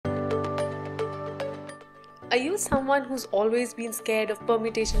Are you someone who's always been scared of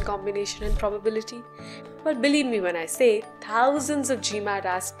permutation, combination and probability? Well, believe me when I say thousands of GMAT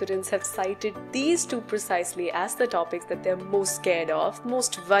aspirants have cited these two precisely as the topics that they're most scared of,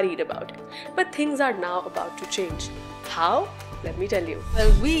 most worried about. But things are now about to change. How? Let me tell you.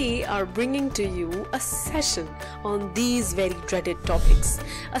 Well, we are bringing to you a session on these very dreaded topics.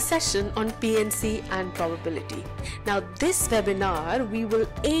 A session on PNC and probability. Now, this webinar, we will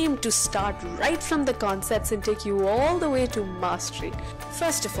aim to start right from the concepts and take you all the way to mastery.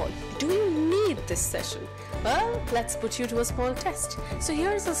 First of all, do you need this session? Well, let's put you to a small test. So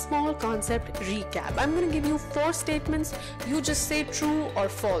here's a small concept recap. I'm going to give you 4 statements. You just say true or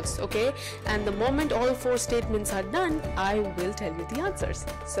false, okay? And the moment all 4 statements are done, I will tell you the answers.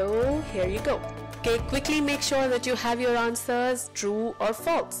 So here you go. Okay, quickly make sure that you have your answers true or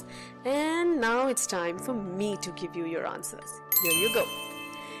false. And now it's time for me to give you your answers. Here you go.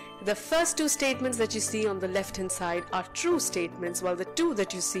 The first 2 statements that you see on the left hand side are true statements, while the 2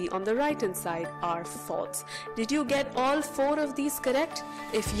 that you see on the right hand side are false. Did you get all 4 of these correct?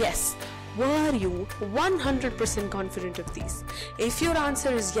 If yes, were you 100% confident of these? If your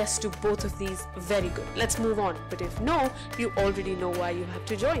answer is yes to both of these, very good. Let's move on. But if no, you already know why you have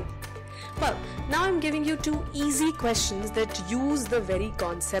to join. Well, now I'm giving you 2 easy questions that use the very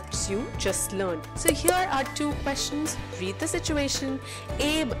concepts you just learned. So here are 2 questions. Read the situation.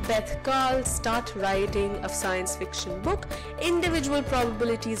 Abe, Beth, Carl start writing a science fiction book. Individual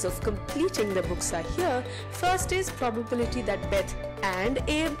probabilities of completing the books are here. First is probability that Beth and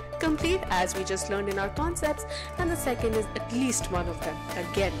Abe complete, as we just learned in our concepts, and the second is at least one of them,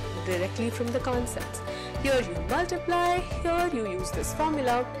 again directly from the concepts. Here you multiply, here you use this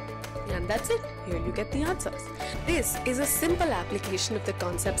formula, and that's it. Here you get the answers. This is a simple application of the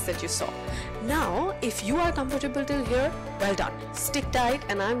concepts that you saw. Now, if you are comfortable till here, well done. Stick tight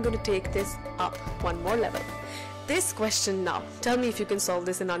and I'm going to take this up one more level. This question now, tell me if you can solve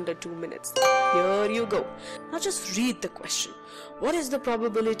this in under 2 minutes. Here you go. Now just read the question. What is the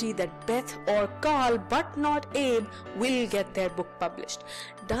probability that Beth or Carl, but not Abe, will get their book published?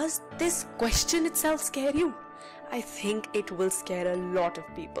 Does this question itself scare you? I think it will scare a lot of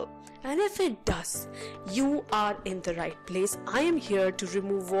people. And if it does, you are in the right place. I am here to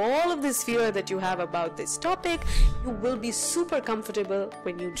remove all of this fear that you have about this topic. You will be super comfortable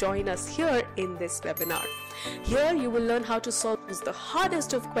when you join us here in this webinar. Here you will learn how to solve the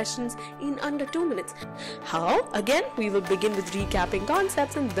hardest of questions in under 2 minutes. How? Again, we will begin with recapping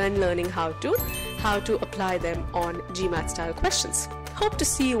concepts and then learning how to apply them on GMAT style questions. Hope to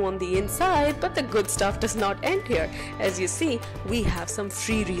see you on the inside, but the good stuff does not end here. As you see, we have some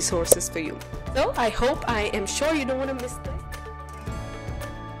free resources for you. So I am sure you don't want to miss this.